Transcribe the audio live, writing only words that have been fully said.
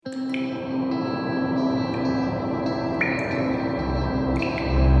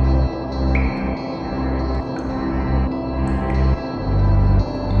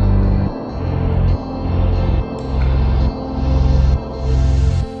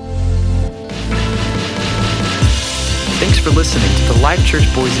for listening to the Life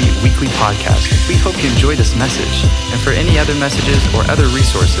Church Boise weekly podcast. We hope you enjoy this message. And for any other messages or other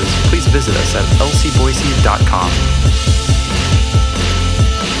resources, please visit us at lcboise.com.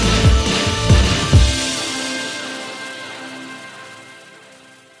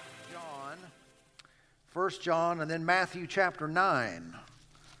 First John and then Matthew chapter 9.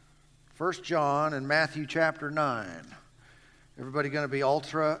 1 John and Matthew chapter 9. Everybody going to be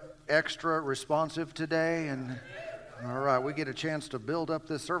extra responsive today? And all right, we get a chance to build up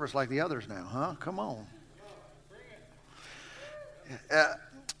this service like the others now, huh? Come on.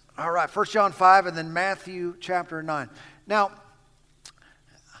 All right, 1 John 5 and then Matthew chapter 9. Now,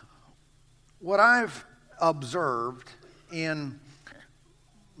 what I've observed in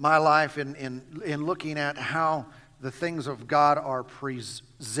my life in looking at how the things of God are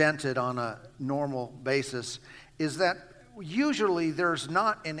presented on a normal basis is that usually there's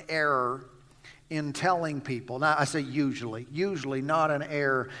not an error in telling people. Now, I say usually not an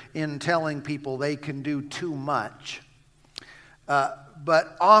error in telling people they can do too much.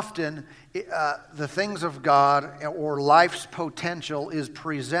 But often the things of God or life's potential is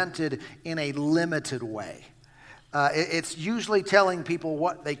presented in a limited way. It's usually telling people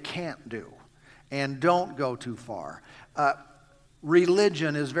what they can't do and don't go too far.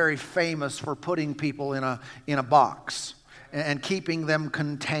 Religion is very famous for putting people in a box and keeping them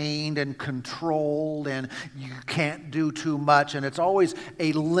contained and controlled, and you can't do too much, and it's always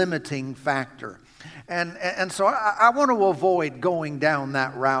a limiting factor. And so I want to avoid going down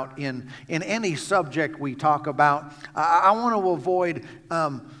that route in any subject we talk about. I want to avoid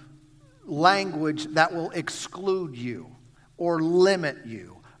language that will exclude you or limit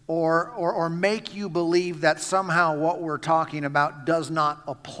you or make you believe that somehow what we're talking about does not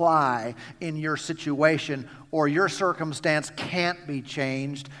apply in your situation, or your circumstance can't be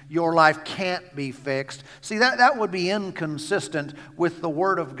changed, your life can't be fixed. See, that would be inconsistent with the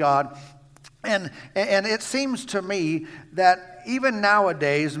Word of God. And it seems to me that even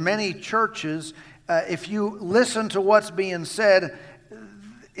nowadays, many churches, if you listen to what's being said,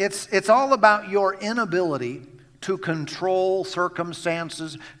 it's all about your inability to control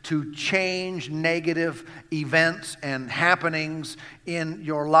circumstances, to change negative events and happenings in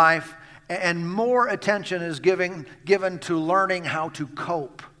your life. And more attention is given to learning how to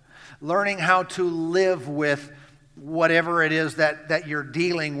cope, learning how to live with whatever it is that you're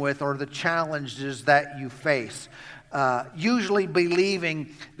dealing with or the challenges that you face. Usually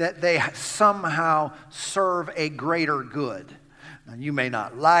believing that they somehow serve a greater good. You may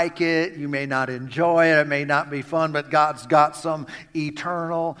not like it, you may not enjoy it, it may not be fun, but God's got some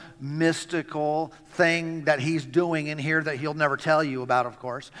eternal, mystical thing that He's doing in here that He'll never tell you about, of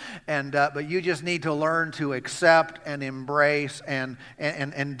course. But you just need to learn to accept and embrace and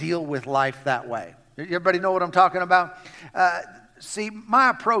deal with life that way. Everybody know what I'm talking about? See,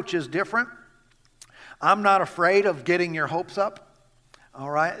 my approach is different. I'm not afraid of getting your hopes up. All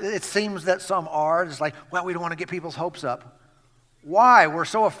right? It seems that some are. It's like, well, we don't want to get people's hopes up. Why? We're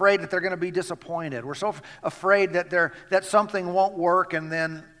so afraid that they're going to be disappointed. We're so afraid that something won't work, and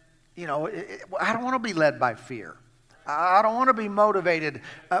then, I don't want to be led by fear. I don't want to be motivated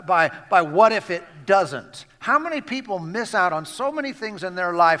by what if it doesn't. How many people miss out on so many things in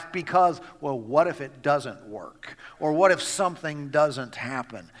their life because, well, what if it doesn't work? Or what if something doesn't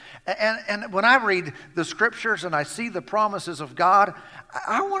happen? And when I read the scriptures and I see the promises of God,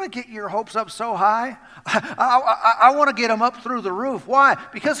 I want to get your hopes up so high. I want to get them up through the roof. Why?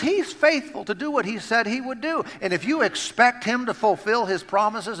 Because He's faithful to do what He said He would do. And if you expect Him to fulfill His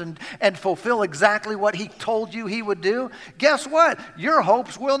promises and fulfill exactly what He told you He would do, guess what? Your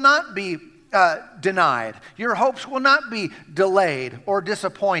hopes will not be denied. Your hopes will not be delayed or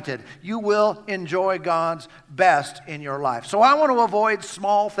disappointed. You will enjoy God's best in your life. So I want to avoid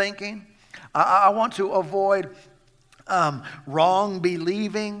small thinking. I want to avoid wrong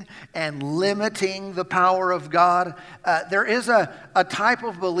believing and limiting the power of God. There is a type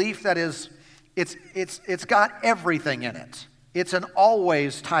of belief that is, it's got everything in it. It's an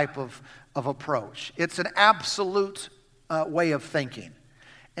always type of approach. It's an absolute way of thinking.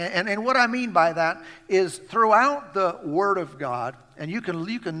 And what I mean by that is throughout the Word of God, and you can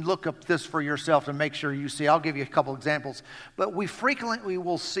look up this for yourself and make sure you see. I'll give you a couple examples. But we frequently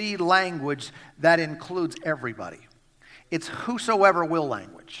will see language that includes everybody. It's whosoever will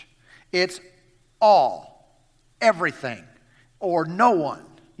language. It's all, everything, or no one,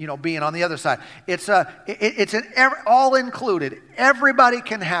 being on the other side. It's an all included. Everybody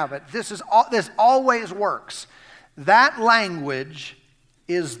can have it. This always works. That language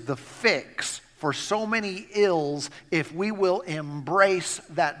is the fix for so many ills if we will embrace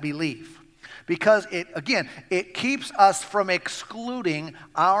that belief. Because it keeps us from excluding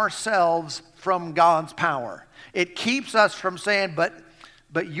ourselves from God's power. It keeps us from saying, but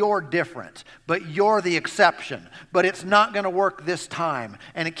you're different, but you're the exception, but it's not going to work this time.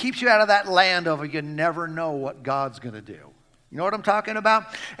 And it keeps you out of that land of you never know what God's going to do. You know what I'm talking about?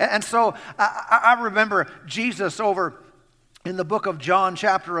 And so I remember Jesus over in the book of John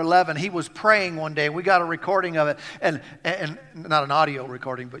chapter 11, he was praying one day. We got a recording of it, and not an audio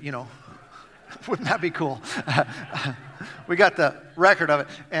recording, but you know, wouldn't that be cool? We got the record of it,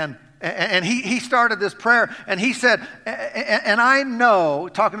 and he started this prayer, and he said, and I know,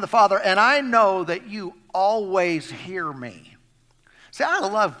 talking to the Father, and I know that you always hear me. See, I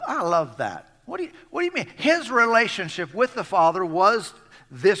love that. What do you mean? His relationship with the Father was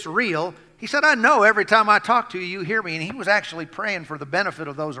this real. He said, I know every time I talk to you, you hear me. And he was actually praying for the benefit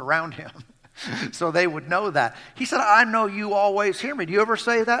of those around him so they would know that. He said, I know you always hear me. Do you ever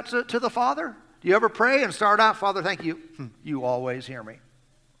say that to the Father? Do you ever pray and start out, Father, thank you. You always hear me.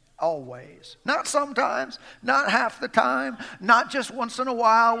 Always. Not sometimes, not half the time, not just once in a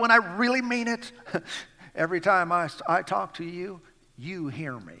while when I really mean it. Every time I talk to you, you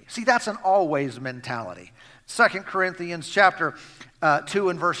hear me. See, that's an always mentality. 2 Corinthians chapter 2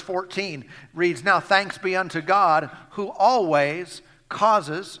 and verse 14 reads, now thanks be unto God who always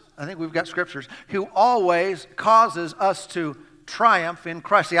causes, I think we've got scriptures, who always causes us to triumph in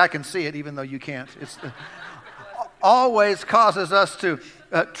Christ. See, I can see it even though you can't. It's always causes us to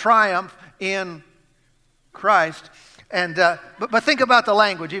triumph in Christ. And but think about the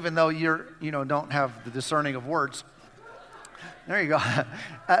language, even though don't have the discerning of words. There you go.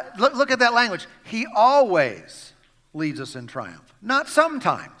 Look at that language. He always leads us in triumph. Not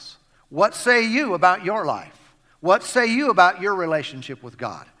sometimes. What say you about your life? What say you about your relationship with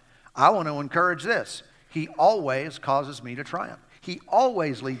God? I want to encourage this. He always causes me to triumph. He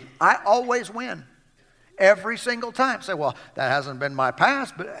always leads. I always win. Every single time. Say, well, that hasn't been my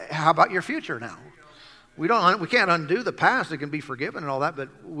past, but how about your future now? We can't undo the past. It can be forgiven and all that, but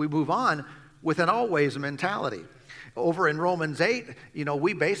we move on with an always mentality. Over in Romans 8,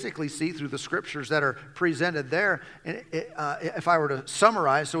 we basically see through the scriptures that are presented there, if I were to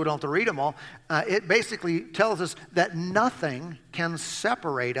summarize so we don't have to read them all, it basically tells us that nothing can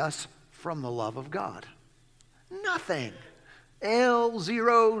separate us from the love of God. Nothing.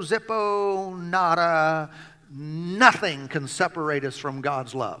 Zero, zippo, nada. Nothing can separate us from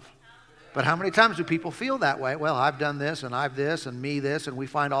God's love. But how many times do people feel that way? Well, I've done this, and I've this, and me this, and we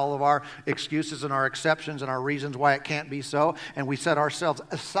find all of our excuses and our exceptions and our reasons why it can't be so, and we set ourselves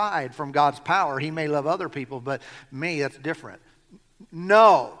aside from God's power. He may love other people, but me, that's different.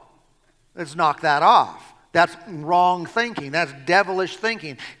 No. Let's knock that off. That's wrong thinking. That's devilish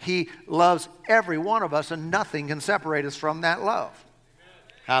thinking. He loves every one of us, and nothing can separate us from that love.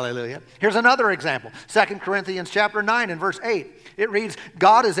 Hallelujah. Here's another example. 2 Corinthians chapter 9 and verse 8. It reads,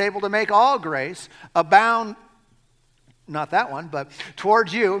 God is able to make all grace abound, not that one, but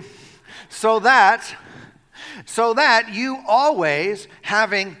towards you, so that you always,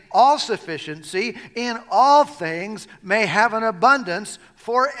 having all sufficiency in all things, may have an abundance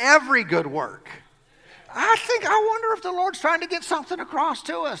for every good work. I wonder if the Lord's trying to get something across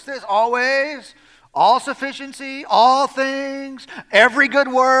to us. There's always, all sufficiency, all things, every good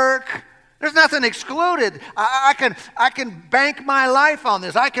work. There's nothing excluded. I can bank my life on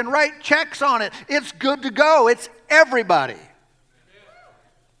this. I can write checks on it. It's good to go. It's everybody.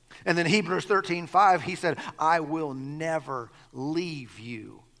 And then Hebrews 13:5, he said, I will never leave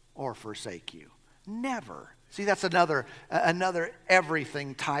you or forsake you. Never. See, that's another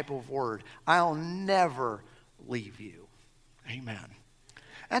everything type of word. I'll never leave you. Amen.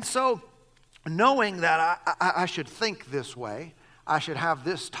 And so, knowing that I should think this way, I should have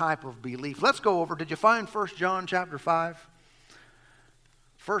this type of belief. Let's go over, did you find 1 John chapter 5?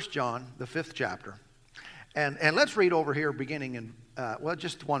 1 John, the 5th chapter. And let's read over here beginning in,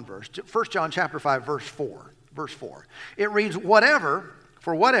 just one verse. 1 John chapter 5, verse 4. Verse 4. It reads, whatever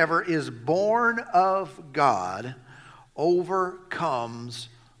is born of God overcomes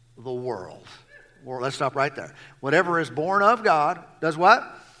the world. Well, let's stop right there. Whatever is born of God does what?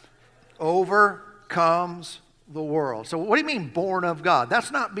 Overcomes the world. So what do you mean born of God?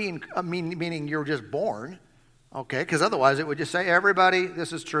 That's not meaning you're just born, okay? Because otherwise it would just say everybody,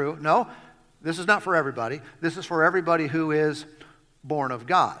 this is true. No, this is not for everybody. This is for everybody who is born of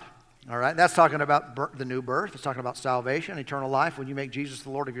God. All right, that's talking about the new birth. It's talking about salvation, eternal life. When you make Jesus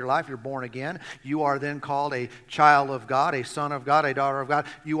the Lord of your life, you're born again. You are then called a child of God, a son of God, a daughter of God.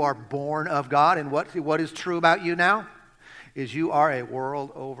 You are born of God. And what is true about you now is you are a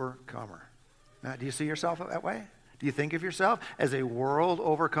world overcomer. Now, do you see yourself that way? Do you think of yourself as a world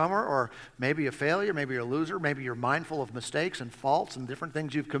overcomer, or maybe a failure, maybe you're a loser, maybe you're mindful of mistakes and faults and different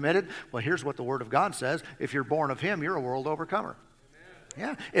things you've committed? Well, here's what the Word of God says. If you're born of Him, you're a world overcomer.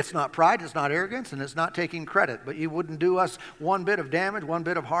 Yeah, it's not pride, it's not arrogance, and it's not taking credit. But you wouldn't do us one bit of damage, one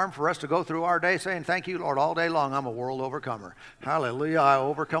bit of harm for us to go through our day saying, thank you, Lord, all day long, I'm a world overcomer. Hallelujah, I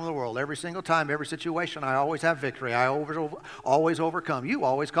overcome the world. Every single time, every situation, I always have victory. I always overcome. You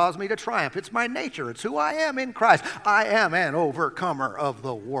always cause me to triumph. It's my nature. It's who I am in Christ. I am an overcomer of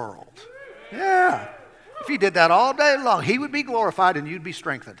the world. Yeah. If he did that all day long, he would be glorified and you'd be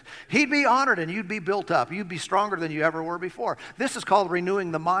strengthened. He'd be honored and you'd be built up. You'd be stronger than you ever were before. This is called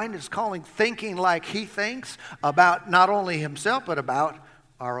renewing the mind. It's calling thinking like he thinks about not only himself, but about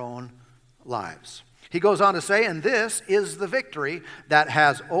our own lives. He goes on to say, and this is the victory that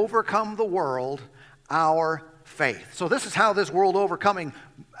has overcome the world, our faith. So this is how this world overcoming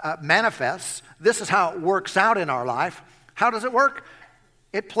manifests. This is how it works out in our life. How does it work?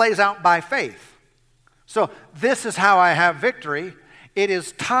 It plays out by faith. So this is how I have victory. It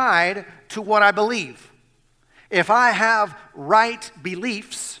is tied to what I believe. If I have right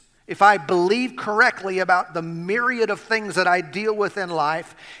beliefs, if I believe correctly about the myriad of things that I deal with in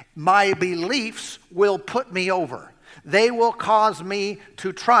life, my beliefs will put me over. They will cause me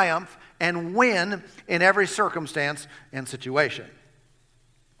to triumph and win in every circumstance and situation.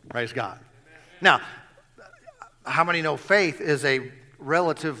 Praise God. Now, how many know faith is a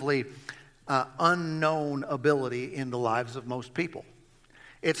relatively unknown ability in the lives of most people?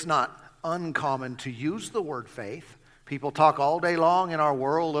 It's not uncommon to use the word faith. People talk all day long in our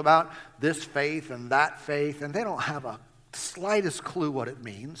world about this faith and that faith, and they don't have a slightest clue what it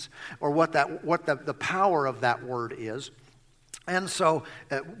means or what the power of that word is. And so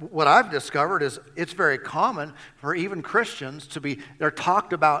what I've discovered is it's very common for even Christians they're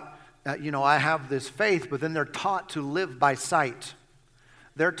talked about, I have this faith, but then they're taught to live by sight.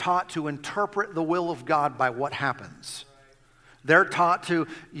 They're taught to interpret the will of God by what happens. They're taught to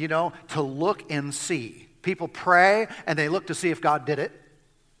look and see. People pray and they look to see if God did it.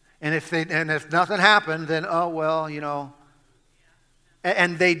 And if nothing happened, then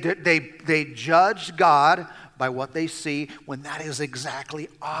and they judge God by what they see, when that is exactly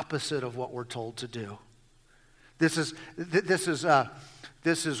opposite of what we're told to do. This is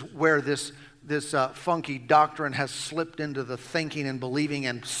where this funky doctrine has slipped into the thinking and believing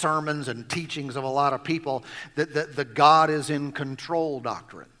and sermons and teachings of a lot of people, that the God is in control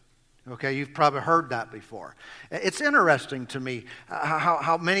doctrine. Okay, you've probably heard that before. It's interesting to me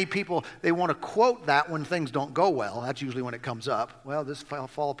how many people, they want to quote that when things don't go well. That's usually when it comes up. Well, this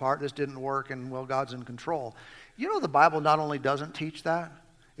fell apart, this didn't work, and well, God's in control. You know, the Bible not only doesn't teach that,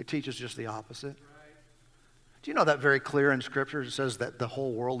 it teaches just the opposite. Do you know that very clear in Scripture? It says that the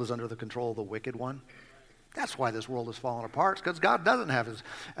whole world is under the control of the wicked one. That's why this world is falling apart. It's because God doesn't have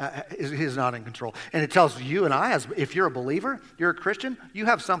He's not in control. And it tells you and I, if you're a believer, you're a Christian, you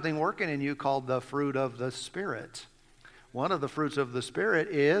have something working in you called the fruit of the Spirit. One of the fruits of the Spirit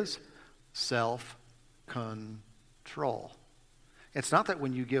is self-control. It's not that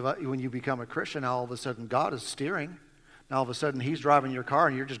when you become a Christian, all of a sudden God is steering. Now, all of a sudden, he's driving your car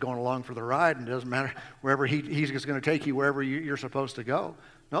and you're just going along for the ride, and it doesn't matter wherever he's just going to take you wherever you're supposed to go.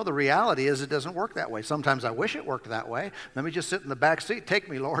 No, the reality is it doesn't work that way. Sometimes I wish it worked that way. Let me just sit in the back seat. Take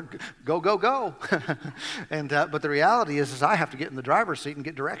me, Lord. Go, go, go. But the reality is I have to get in the driver's seat and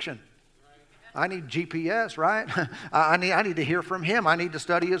get direction. I need GPS, right? I need to hear from Him. I need to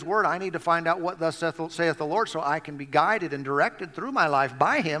study His Word. I need to find out what thus saith the Lord, so I can be guided and directed through my life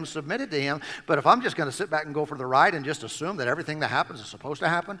by Him, submitted to Him. But if I'm just going to sit back and go for the ride and just assume that everything that happens is supposed to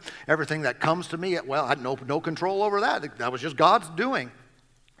happen, everything that comes to me, well, I had no control over that. That was just God's doing.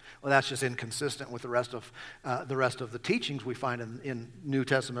 Well, that's just inconsistent with the rest of the teachings we find in New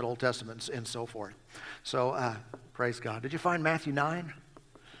Testament, Old Testament, and so forth. So, praise God. Did you find Matthew 9?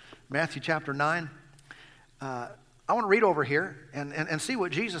 Matthew chapter 9. I want to read over here and see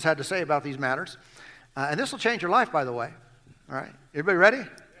what Jesus had to say about these matters. And this will change your life, by the way. All right. Everybody ready? Yeah.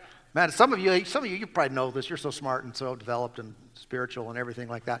 Man, some of you probably know this. You're so smart and so developed and spiritual and everything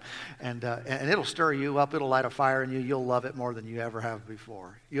like that. And it'll stir you up. It'll light a fire in you. You'll love it more than you ever have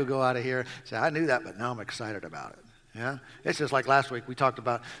before. You'll go out of here and say, I knew that, but now I'm excited about it. Yeah, it's just like last week we talked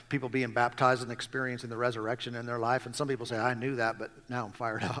about people being baptized and experiencing the resurrection in their life, and some people say, "I knew that, but now I'm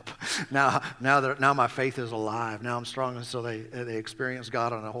fired up. now my faith is alive. Now I'm strong," and so they experience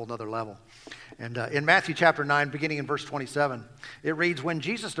God on a whole other level. And in Matthew chapter 9, beginning in verse 27, it reads, "When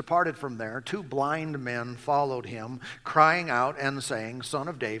Jesus departed from there, 2 blind men followed him, crying out and saying, 'Son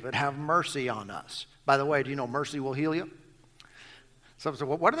of David, have mercy on us.'" By the way, do you know mercy will heal you? Some say,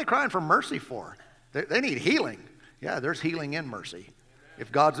 "Well, what are they crying for mercy for? They need healing." Yeah, there's healing in mercy.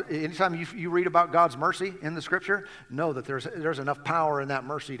 Anytime you read about God's mercy in the Scripture, know that there's enough power in that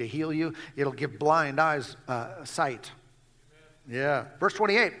mercy to heal you. It'll give blind eyes sight. Yeah. Verse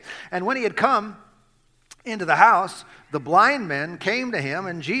 28. And when he had come into the house, the blind men came to him,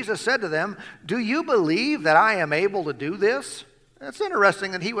 and Jesus said to them, "Do you believe that I am able to do this?" It's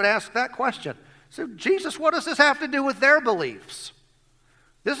interesting that he would ask that question. So, Jesus, what does this have to do with their beliefs?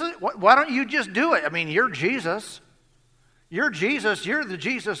 Why don't you just do it? I mean, you're Jesus. You're Jesus. You're the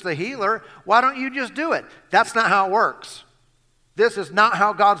Jesus, the healer. Why don't you just do it? That's not how it works. This is not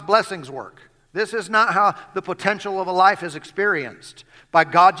how God's blessings work. This is not how the potential of a life is experienced. By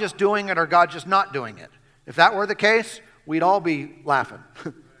God just doing it or God just not doing it. If that were the case, we'd all be laughing.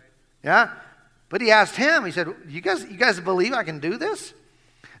 Yeah? But he asked him, he said, you guys believe I can do this?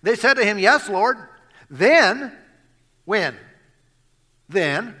 They said to him, "Yes, Lord." Then, when?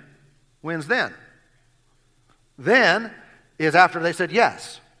 Then, when's then? Then is after they said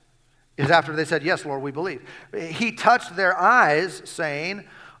yes. Is after they said, "Yes, Lord, we believe." He touched their eyes, saying,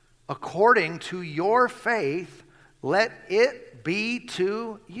 "According to your faith, let it be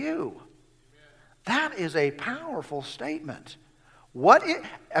to you." That is a powerful statement.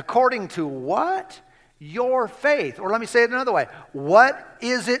 According to what? Your faith. Or let me say it another way. What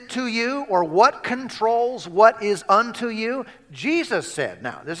is it to you, or what controls what is unto you? Jesus said.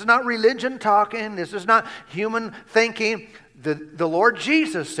 Now, this is not religion talking. This is not human thinking. The Lord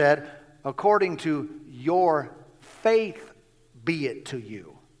Jesus said, "According to your faith be it to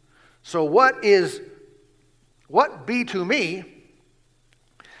you." So what be to me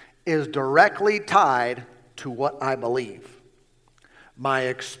is directly tied to what I believe. My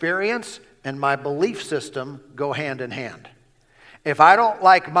experience and my belief system go hand in hand. If I don't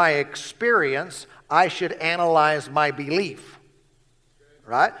like my experience, I should analyze my belief.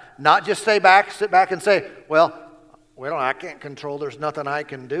 Right? Not just sit back and say, well, I can't control, there's nothing I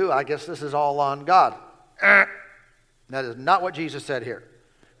can do. I guess this is all on God. That is not what Jesus said here.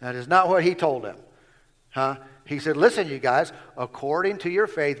 That is not what he told them. He said, "Listen, you guys, according to your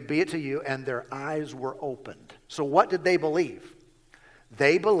faith, be it to you." And their eyes were opened. So what did they believe?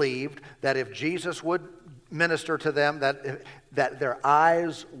 They believed that if Jesus would minister to them, that their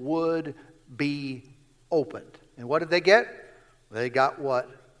eyes would be opened. And what did they get? They got what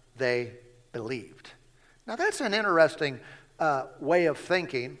they believed. Now that's an interesting way of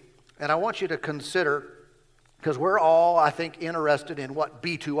thinking, and I want you to consider, because we're all, I think, interested in what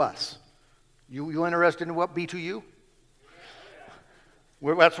be to us. You interested in what be to you?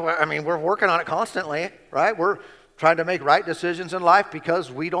 We're working on it constantly, right? We're trying to make right decisions in life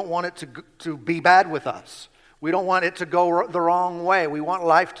because we don't want it to be bad with us. We don't want it to go the wrong way. We want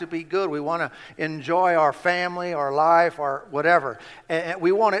life to be good. We want to enjoy our family, our life, our whatever. And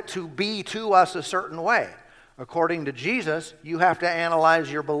we want it to be to us a certain way. According to Jesus, you have to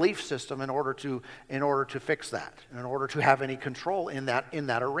analyze your belief system in order to fix that, in order to have any control in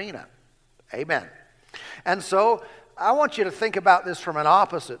that arena. Amen. And so I want you to think about this from an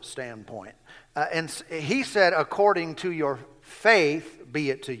opposite standpoint. And he said, "According to your faith, be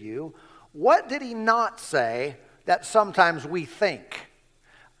it to you." What did he not say that sometimes we think?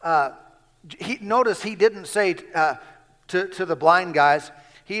 Notice he didn't say to the blind guys,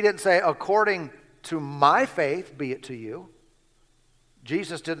 he didn't say, "According to my faith, be it to you."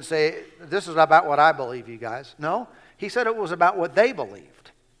 Jesus didn't say, "This is about what I believe, you guys." No, he said it was about what they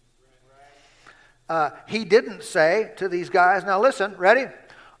believed. He didn't say to these guys, now listen, ready?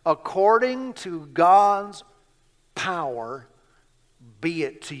 "According to God's power, be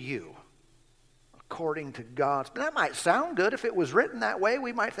it to you." According to God's. That might sound good. If it was written that way,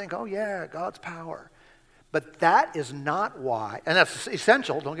 we might think, oh yeah, God's power. But that is not why, and that's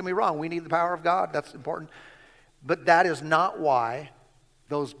essential, don't get me wrong, we need the power of God, that's important. But that is not why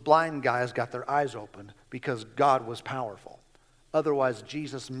those blind guys got their eyes opened, because God was powerful. Otherwise,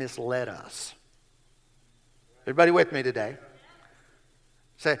 Jesus misled us. Everybody with me today?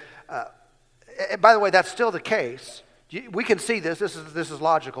 Say, by the way, that's still the case. We can see this. This is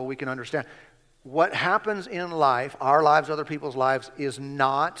logical. We can understand. What happens in life, our lives, other people's lives, is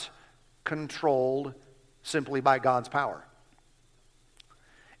not controlled simply by God's power.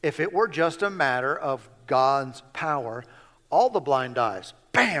 If it were just a matter of God's power, all the blind eyes,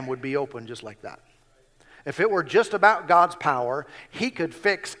 bam, would be open just like that. If it were just about God's power, he could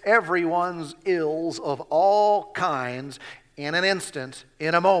fix everyone's ills of all kinds in an instant,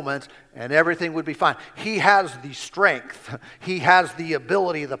 in a moment, and everything would be fine. He has the strength. He has the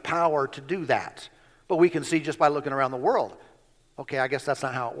ability, the power to do that. But we can see just by looking around the world, okay, I guess that's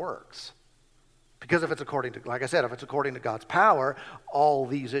not how it works. Because if it's according to, like I said, if it's according to God's power, all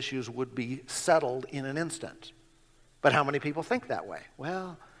these issues would be settled in an instant. But how many people think that way?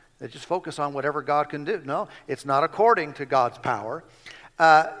 Well, they just focus on whatever God can do. No, it's not according to God's power.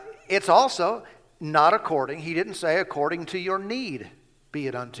 It's also not according, he didn't say according to your need, be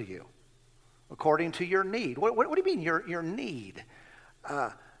it unto you. According to your need. What do you mean your need?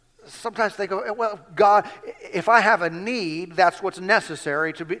 Sometimes they go, well, God, if I have a need, that's what's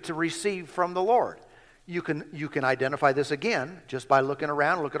necessary to receive from the Lord. You can identify this again just by looking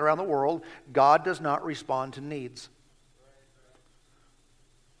around the world. God does not respond to needs.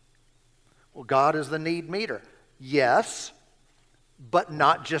 Well, God is the need meter. Yes, but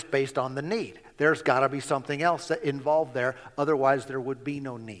not just based on the need. There's got to be something else involved there. Otherwise, there would be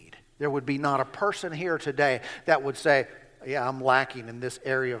no need. There would be not a person here today that would say, yeah, I'm lacking in this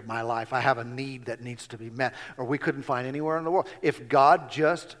area of my life. I have a need that needs to be met. Or we couldn't find anywhere in the world. If God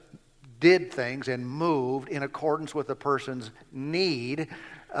just did things and moved in accordance with a person's need,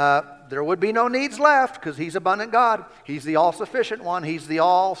 there would be no needs left because he's abundant God. He's the all-sufficient one. He's the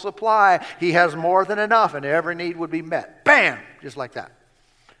all-supply. He has more than enough and every need would be met. Bam! Just like that.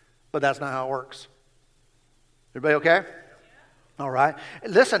 But that's not how it works. Everybody okay? All right.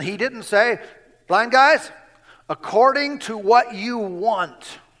 Listen, he didn't say, blind guys, according to what you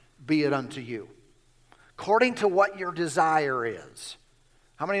want, be it unto you. According to what your desire is.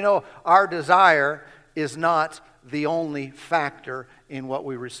 How many know our desire is not the only factor in what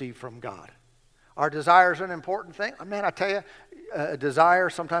we receive from God? Our desire is an important thing. Man, I tell you, a desire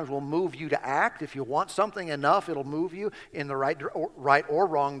sometimes will move you to act. If you want something enough, it'll move you in the right or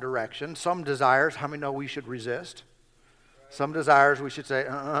wrong direction. Some desires, how many know we should resist? Some desires we should say,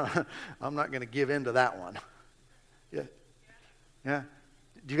 I'm not going to give in to that one. Yeah. Yeah.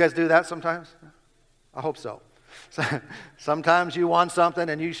 Do you guys do that sometimes? I hope so. Sometimes you want something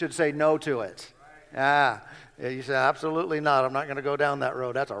and you should say no to it. Yeah. You say, absolutely not. I'm not going to go down that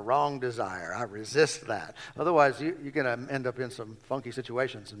road. That's a wrong desire. I resist that. Otherwise, you're going to end up in some funky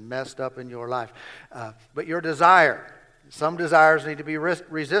situations and messed up in your life. But your desire, some desires need to be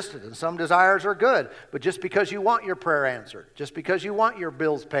resisted, and some desires are good. But just because you want your prayer answered, just because you want your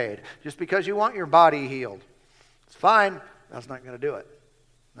bills paid, just because you want your body healed, it's fine. That's not going to do it.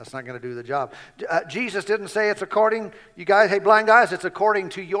 That's not going to do the job. Jesus didn't say it's according, you guys, hey blind guys, it's according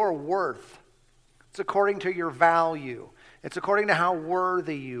to your worth. It's according to your value. It's according to how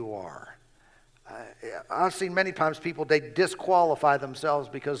worthy you are. I've seen many times people, they disqualify themselves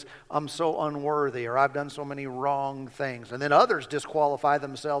because I'm so unworthy or I've done so many wrong things. And then others disqualify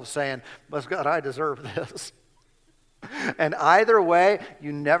themselves saying, bless God, I deserve this. And either way,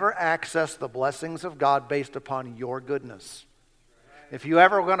 you never access the blessings of God based upon your goodness. If you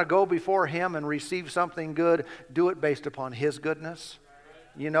ever want to go before Him and receive something good, do it based upon His goodness.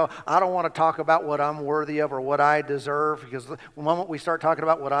 You know, I don't want to talk about what I'm worthy of or what I deserve, because the moment we start talking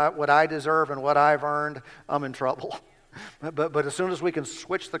about what I deserve and what I've earned, I'm in trouble. But as soon as we can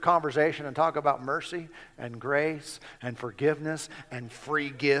switch the conversation and talk about mercy and grace and forgiveness and free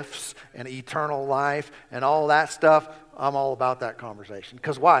gifts and eternal life and all that stuff, I'm all about that conversation.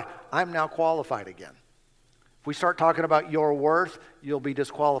 Because why? I'm now qualified again. If we start talking about your worth, you'll be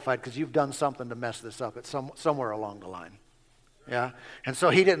disqualified because you've done something to mess this up at somewhere along the line. Yeah? And so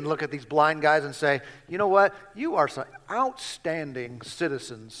he didn't look at these blind guys and say, you know what? You are some outstanding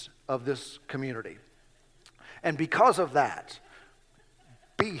citizens of this community. And because of that,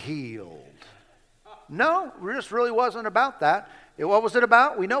 be healed. No, this really wasn't about that. What was it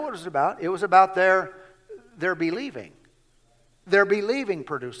about? We know what it was about. It was about their believing. Their believing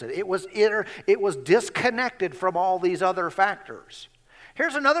produced it. It was disconnected from all these other factors.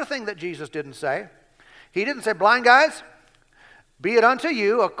 Here's another thing that Jesus didn't say. He didn't say, blind guys, be it unto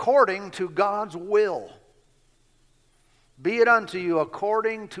you according to God's will. Be it unto you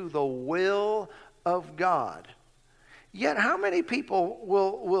according to the will of God. Yet how many people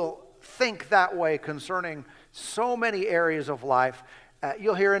will think that way concerning so many areas of life?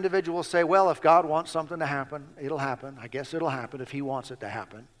 You'll hear individuals say, well, if God wants something to happen, it'll happen. I guess it'll happen if He wants it to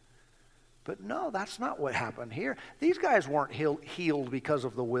happen. But no, that's not what happened here. These guys weren't healed because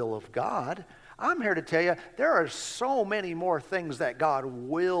of the will of God. I'm here to tell you, there are so many more things that God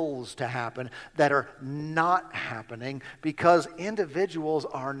wills to happen that are not happening because individuals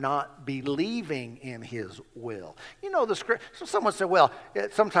are not believing in His will. You know, the script. So someone said, well,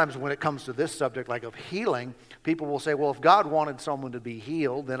 sometimes when it comes to this subject, like of healing, people will say, well, if God wanted someone to be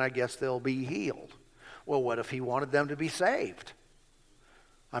healed, then I guess they'll be healed. Well, what if He wanted them to be saved?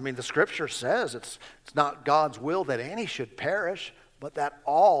 I mean, the scripture says it's not God's will that any should perish, but that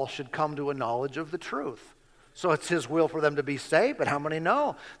all should come to a knowledge of the truth. So it's His will for them to be saved, but how many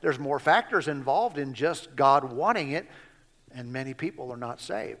know there's more factors involved in just God wanting it And many people are not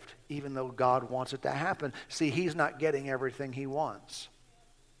saved, even though God wants it to happen. See, he's not getting everything he wants.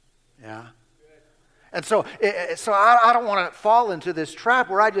 Yeah? And so I don't want to fall into this trap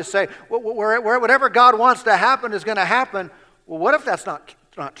where I just say, whatever God wants to happen is going to happen. Well, what if that's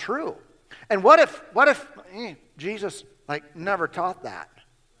not true? And what if Jesus never taught that?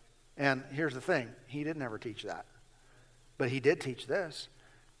 And here's the thing, he didn't ever teach that. But he did teach this.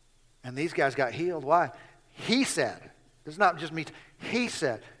 And these guys got healed. Why? He said, it's not just me, he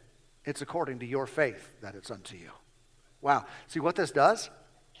said, it's according to your faith that it's unto you. Wow. See what this does?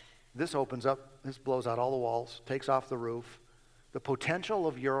 This opens up, this blows out all the walls, takes off the roof. The potential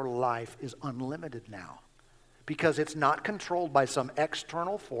of your life is unlimited now. Because it's not controlled by some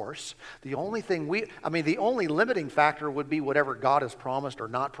external force. The only limiting factor would be whatever God has promised or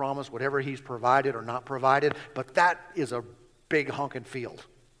not promised, whatever he's provided or not provided. But that is a big honking field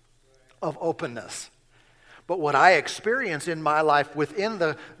of openness. But what I experience in my life within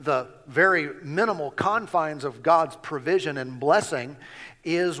the very minimal confines of God's provision and blessing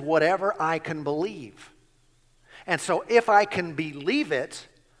is whatever I can believe. And so if I can believe it,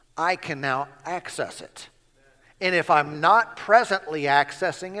 I can now access it. And if I'm not presently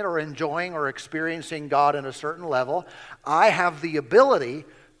accessing it or enjoying or experiencing God in a certain level, I have the ability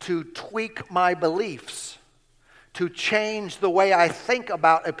to tweak my beliefs, to change the way I think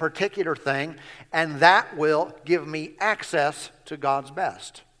about a particular thing, and that will give me access to God's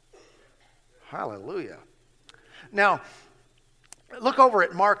best. Hallelujah. Now, look over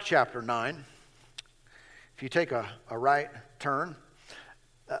at Mark chapter 9. If you take a right turn,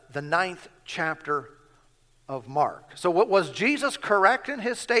 the 9th chapter of Mark. So what was Jesus correct in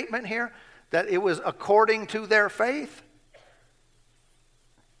his statement here? That it was according to their faith?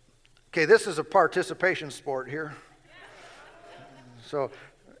 Okay, this is a participation sport here. So,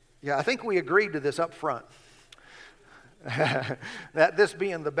 yeah, I think we agreed to this up front. That this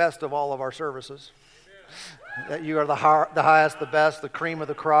being the best of all of our services. That you are the highest, the best, the cream of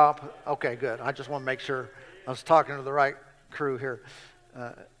the crop. Okay, good. I just want to make sure I was talking to the right crew here.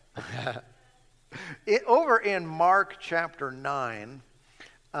 Over in Mark chapter 9,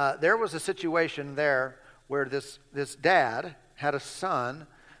 there was a situation there where this dad had a son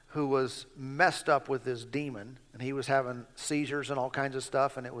who was messed up with this demon, and he was having seizures and all kinds of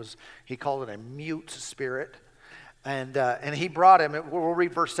stuff, and he called it a mute spirit. And he brought him, we'll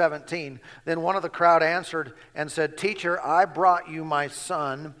read verse 17. Then one of the crowd answered and said, "Teacher, I brought you my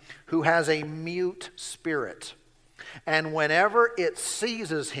son who has a mute spirit. And whenever it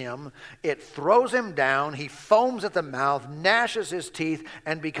seizes him, it throws him down, he foams at the mouth, gnashes his teeth,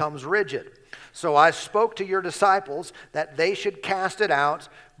 and becomes rigid. So I spoke to your disciples that they should cast it out,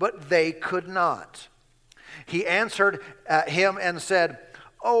 but they could not." He answered him and said,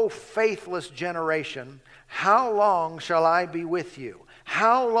 "O faithless generation, how long shall I be with you?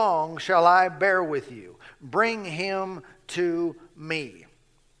 How long shall I bear with you? Bring him to me."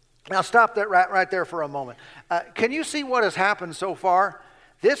 Now stop that right there for a moment. Can you see what has happened so far?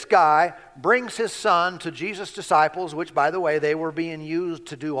 This guy brings his son to Jesus' disciples, which, by the way, they were being used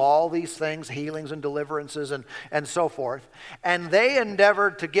to do all these things, healings and deliverances and so forth. And they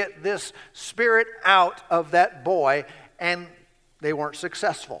endeavored to get this spirit out of that boy, and they weren't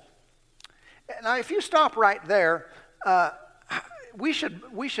successful. Now, if you stop right there, we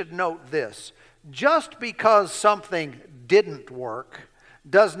should note this. Just because something didn't work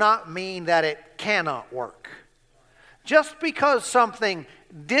does not mean that it cannot work. Just because something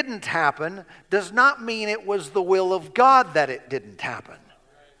didn't happen does not mean it was the will of God that it didn't happen.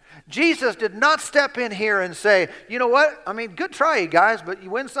 Jesus did not step in here and say, "You know what? I mean, good try, you guys, but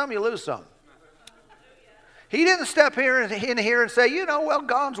you win some, you lose some." He didn't step in here and say, "Well,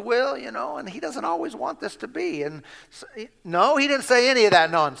 God's will, and he doesn't always want this to be." And no, he didn't say any of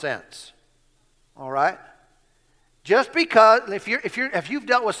that nonsense. All right? Just because if you've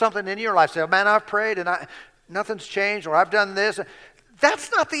dealt with something in your life, say, "Oh, man, I've prayed and nothing's changed," or "I've done this,"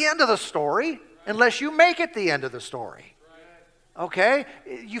 that's not the end of the story unless you make it the end of the story. Okay?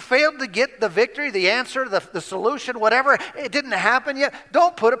 You failed to get the victory, the answer, the solution, whatever. It didn't happen yet.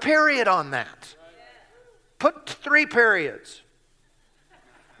 Don't put a period on that. Put 3 periods.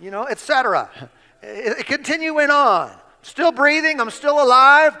 Etc. Continuing on. Still breathing, I'm still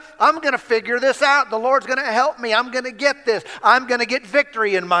alive. I'm going to figure this out. The Lord's going to help me. I'm going to get this. I'm going to get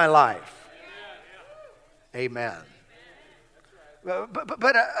victory in my life. Amen.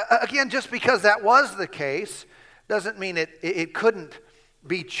 But again, just because that was the case doesn't mean it couldn't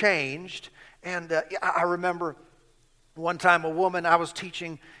be changed. And I remember one time I was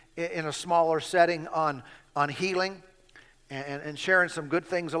teaching in a smaller setting on healing and sharing some good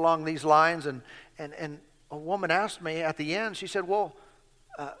things along these lines. And a woman asked me at the end, she said, well,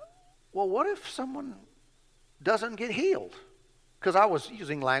 what if someone doesn't get healed? Because I was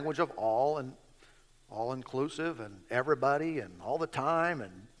using language of all and all-inclusive and everybody and all the time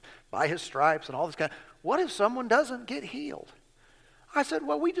and by his stripes and all this kind. What if someone doesn't get healed? I said,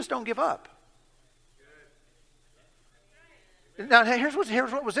 well, we just don't give up. Now, here's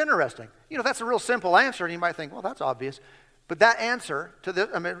what was interesting. That's a real simple answer, and you might think, well, that's obvious. But that answer to this,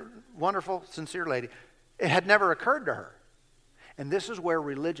 wonderful, sincere lady, it had never occurred to her. And this is where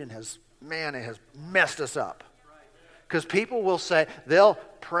religion has messed us up. Because people will say, they'll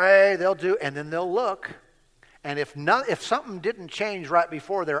pray, they'll do, and then they'll look. And if something didn't change right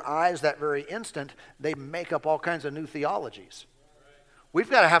before their eyes that very instant, they make up all kinds of new theologies. We've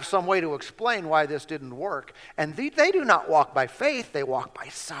got to have some way to explain why this didn't work. And they do not walk by faith, they walk by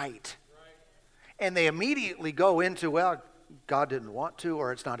sight. And they immediately go into, well, God didn't want to,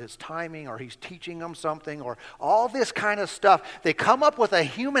 or it's not his timing, or he's teaching them something, or all this kind of stuff. They come up with a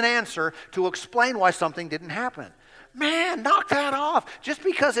human answer to explain why something didn't happen. Man, knock that off. Just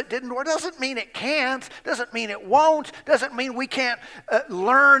because it didn't work doesn't mean it can't, doesn't mean it won't, doesn't mean we can't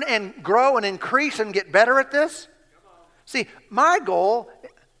learn and grow and increase and get better at this. See, my goal,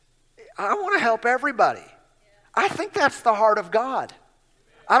 I want to help everybody. I think that's the heart of God.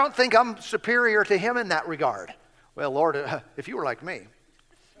 I don't think I'm superior to him in that regard. Well, Lord, if you were like me,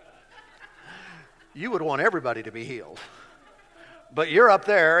 you would want everybody to be healed. But you're up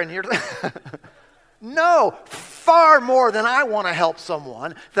there and you're... No, far more than I want to help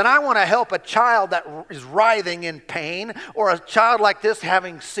someone, than I want to help a child that is writhing in pain, or a child like this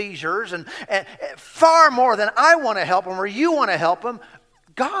having seizures, and far more than I want to help them or you want to help them.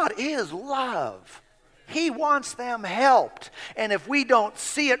 God is love. He wants them helped. And if we don't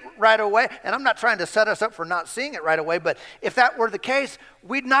see it right away, and I'm not trying to set us up for not seeing it right away, but if that were the case,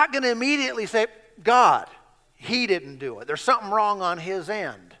 we're not going to immediately say, God, he didn't do it. There's something wrong on his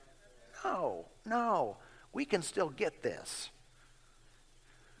end. No, we can still get this.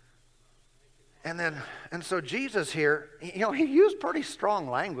 And so Jesus here, he used pretty strong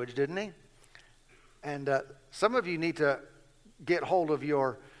language, didn't he? And some of you need to get hold of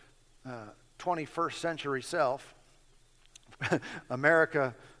your 21st century self,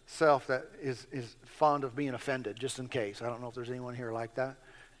 America self that is fond of being offended, just in case. I don't know if there's anyone here like that.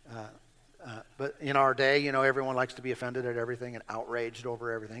 But in our day, everyone likes to be offended at everything and outraged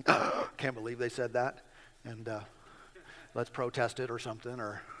over everything. Can't believe they said that. And let's protest it or something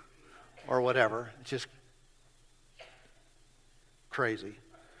or whatever. It's just crazy.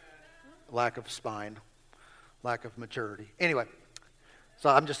 Lack of spine, lack of maturity. Anyway, so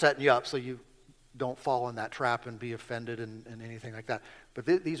I'm just setting you up so you don't fall in that trap and be offended and anything like that. But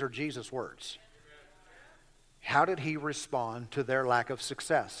these are Jesus' words. How did he respond to their lack of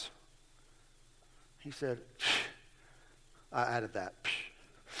success? He said, I added that.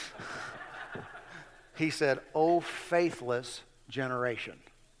 He said, "Oh, faithless generation."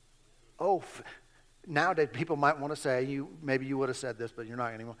 Nowadays people might want to say, maybe you would have said this, but you're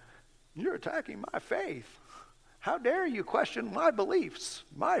not anymore. You're attacking my faith. How dare you question my beliefs,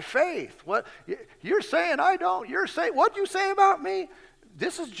 my faith? What you're saying I don't. You're saying, what you say about me?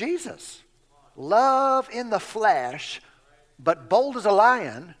 This is Jesus. Love in the flesh, but bold as a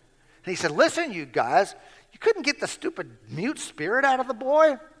lion. And he said, listen, you guys, you couldn't get the stupid mute spirit out of the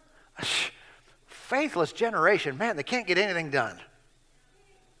boy? Faithless generation, man, they can't get anything done.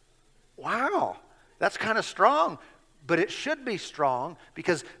 Wow, that's kind of strong, but it should be strong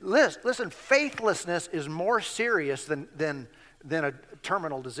because, listen, faithlessness is more serious than a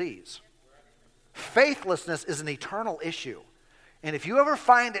terminal disease. Faithlessness is an eternal issue. And if you ever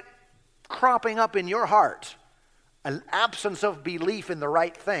find it cropping up in your heart, an absence of belief in the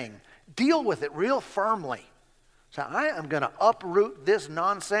right thing, deal with it real firmly. So I am going to uproot this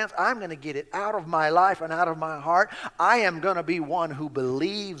nonsense. I'm going to get it out of my life and out of my heart. I am going to be one who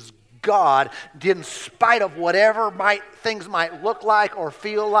believes God in spite of whatever things might look like or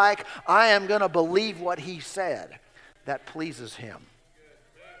feel like. I am going to believe what he said. That pleases him.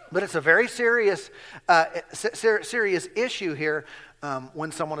 But it's a very serious issue here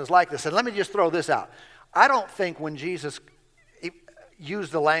when someone is like this. And let me just throw this out. I don't think when Jesus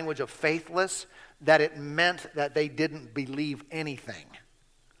used the language of faithless, that it meant that they didn't believe anything.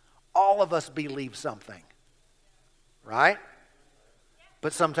 All of us believe something, right?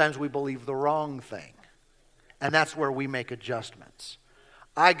 But sometimes we believe the wrong thing. And that's where we make adjustments.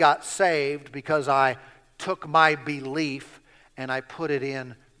 I got saved because I took my belief and I put it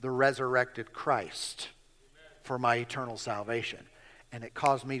in the resurrected Christ for my eternal salvation. And it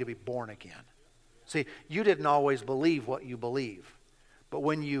caused me to be born again. See, you didn't always believe what you believe. But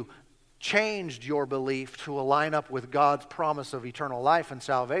when you changed your belief to align up with God's promise of eternal life and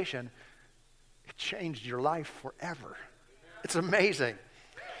salvation, it changed your life forever. It's amazing.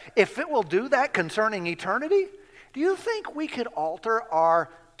 If it will do that concerning eternity, do you think we could alter our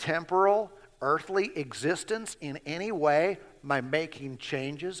temporal, earthly existence in any way by making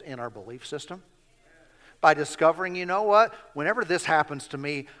changes in our belief system? By discovering, you know what? Whenever this happens to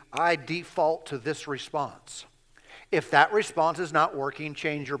me, I default to this response. If that response is not working,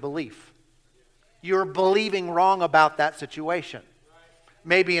 change your belief. You're believing wrong about that situation.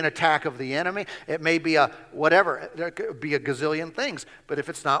 Maybe an attack of the enemy. It may be a whatever. There could be a gazillion things. But if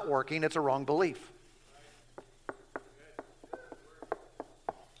it's not working, it's a wrong belief.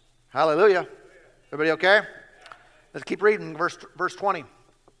 Hallelujah. Everybody okay? Let's keep reading verse 20.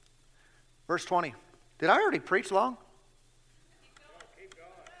 Verse 20. Did I already preach long?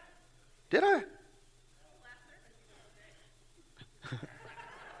 Did I?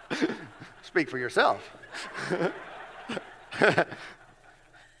 Speak for yourself.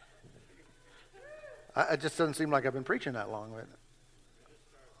 It just doesn't seem like I've been preaching that long. Right?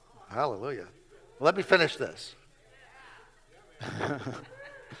 Hallelujah. Well, let me finish this.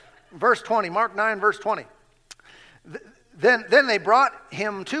 Verse 20, Mark 9, verse 20. Then they brought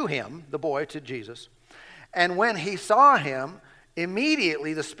him, the boy, to Jesus. And when he saw him,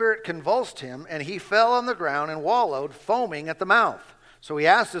 immediately the spirit convulsed him, and he fell on the ground and wallowed, foaming at the mouth. So he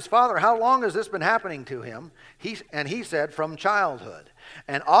asked his father, how long has this been happening to him? He said, from childhood.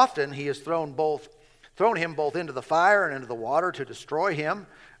 And often he has thrown him both into the fire and into the water to destroy him.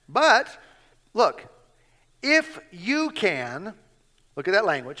 But, look, if you can, look at that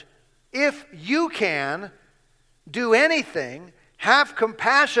language, if you can do anything, have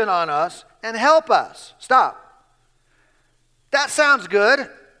compassion on us and help us. Stop. That sounds good.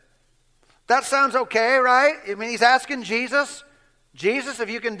 That sounds okay, right? I mean, he's asking Jesus, if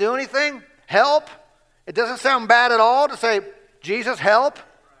you can do anything, help. It doesn't sound bad at all to say, Jesus, help,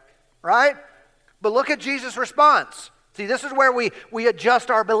 right? But look at Jesus' response. See, this is where we adjust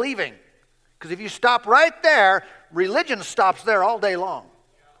our believing. Because if you stop right there, religion stops there all day long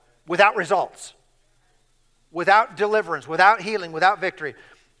without results, without deliverance, without healing, without victory.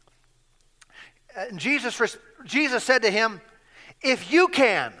 Jesus said to him, if you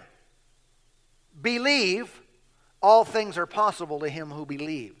can believe, all things are possible to him who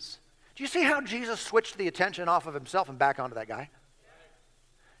believes. Do you see how Jesus switched the attention off of himself and back onto that guy?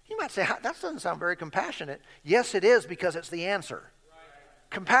 You might say, that doesn't sound very compassionate. Yes, it is, because it's the answer.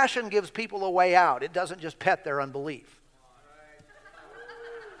 Compassion gives people a way out. It doesn't just pet their unbelief.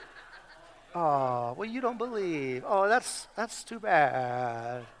 Oh, well, you don't believe. Oh, that's too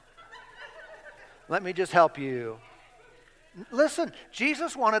bad. Let me just help you. Listen,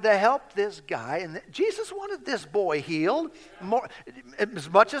 Jesus wanted to help this guy, and Jesus wanted this boy healed more, as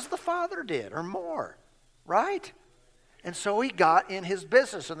much as the Father did, or more, right? And so he got in his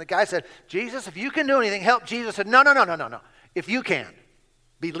business, and the guy said, Jesus, if you can do anything, help. Jesus said, no. If you can,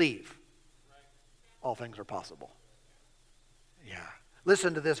 believe. All things are possible. Yeah.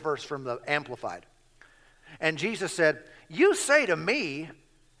 Listen to this verse from the Amplified. And Jesus said, you say to me,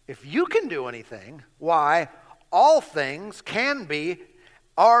 if you can do anything, why, all things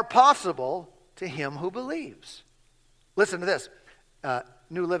are possible to him who believes. Listen to this,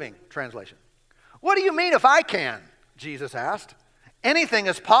 New Living Translation. What do you mean if I can? Jesus asked. Anything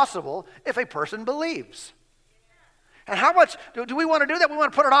is possible if a person believes. And how much do we want to do that? We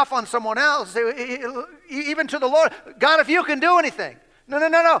want to put it off on someone else, even to the Lord. God, if you can do anything.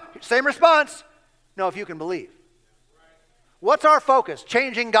 No. Same response. No, if you can believe. What's our focus?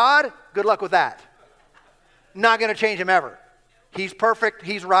 Changing God? Good luck with that. Not going to change him ever. He's perfect.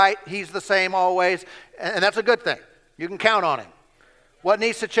 He's right. He's the same always. And that's a good thing. You can count on him. What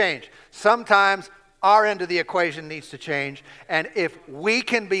needs to change? Sometimes our end of the equation needs to change. And if we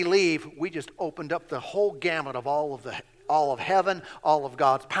can believe, we just opened up the whole gamut of all of heaven, all of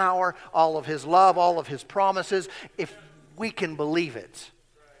God's power, all of his love, all of his promises. If we can believe it,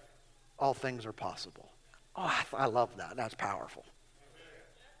 all things are possible. Oh, I love that. That's powerful.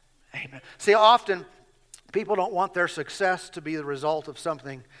 Amen. See, often people don't want their success to be the result of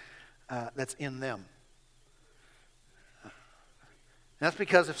something that's in them. And that's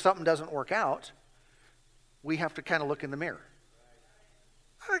because if something doesn't work out, we have to kind of look in the mirror.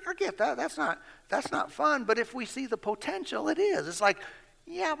 I get that. That's not fun. But if we see the potential, it is. It's like,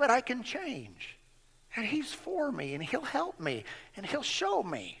 yeah, but I can change. And he's for me, and he'll help me, and he'll show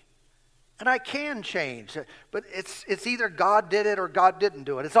me. And I can change. But it's either God did it or God didn't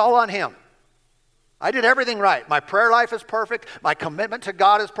do it. It's all on him. I did everything right. My prayer life is perfect. My commitment to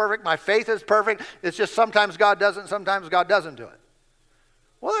God is perfect. My faith is perfect. It's just sometimes God doesn't, sometimes God doesn't do it.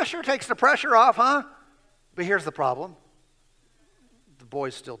 Well, that sure takes the pressure off, huh? But here's the problem. The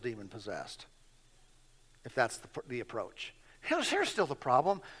boy's still demon-possessed, if that's the approach. Here's still the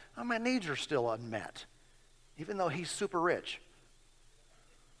problem. My needs are still unmet, even though he's super rich.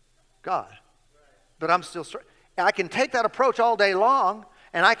 God. But I'm still... I can take that approach all day long,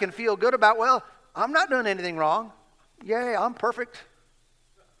 and I can feel good about, well, I'm not doing anything wrong. Yay, I'm perfect.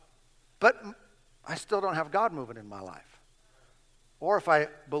 But I still don't have God moving in my life. Or if I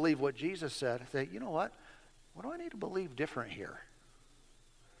believe what Jesus said, I say, you know what? What do I need to believe different here?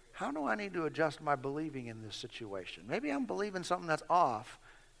 How do I need to adjust my believing in this situation? Maybe I'm believing something that's off,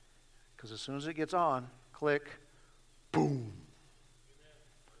 because as soon as it gets on, click, boom.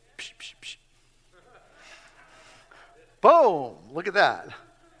 Psh, psh, psh. Boom! Look at that.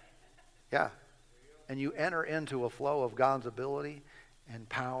 Yeah. And you enter into a flow of God's ability and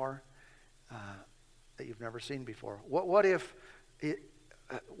power that you've never seen before. What if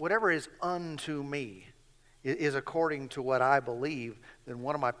whatever is unto me is according to what I believe, then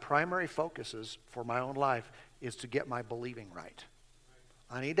one of my primary focuses for my own life is to get my believing right.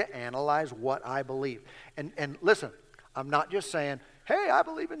 I need to analyze what I believe. And listen, I'm not just saying, hey, I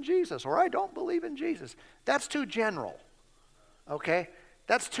believe in Jesus, or I don't believe in Jesus. That's too general, okay?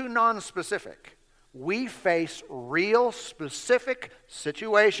 That's too non-specific. We face real, specific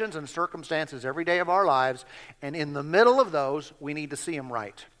situations and circumstances every day of our lives, and in the middle of those, we need to see them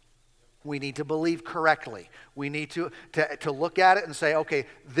right. We need to believe correctly. We need to look at it and say, okay,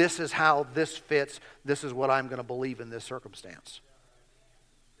 this is how this fits. This is what I'm going to believe in this circumstance.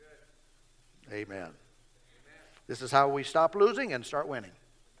 Amen. This is how we stop losing and start winning.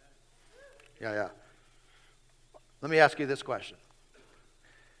 Yeah. Let me ask you this question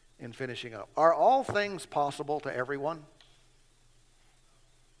in finishing up. Are all things possible to everyone?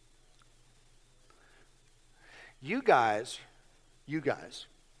 You guys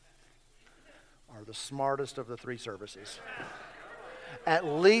are the smartest of the three services. At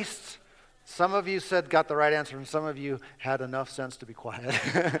least some of you got the right answer, and some of you had enough sense to be quiet.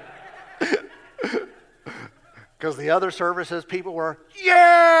 Because the other services, people were,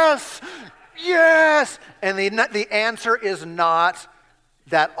 yes, and the answer is not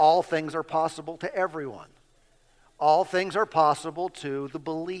that all things are possible to everyone. All things are possible to the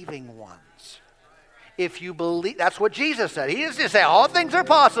believing ones. If you believe, that's what Jesus said. He didn't just say all things are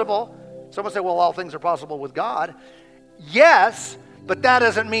possible. Someone said, well, all things are possible with God. Yes, but that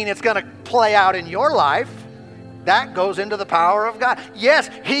doesn't mean it's going to play out in your life. That goes into the power of God. Yes,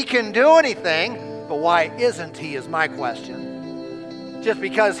 He can do anything, but why isn't He is my question. Just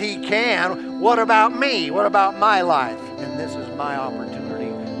because He can, what about me? What about my life? And this is my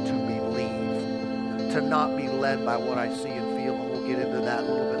opportunity to believe, to not be led by what I see and feel, and we'll get into that a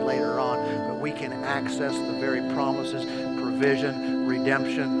little bit later on. But we can access the very promises, provision,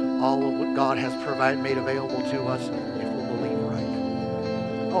 redemption, all of what God has made available to us if we'll believe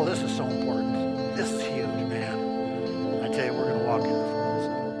right. Oh, this is so important. This is huge, man. I tell you, we're going to walk into this.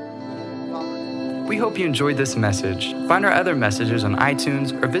 We hope you enjoyed this message. Find our other messages on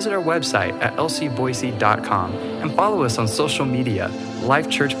iTunes or visit our website at lcboise.com and follow us on social media, Life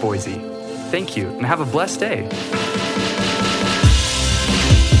Church Boise. Thank you and have a blessed day.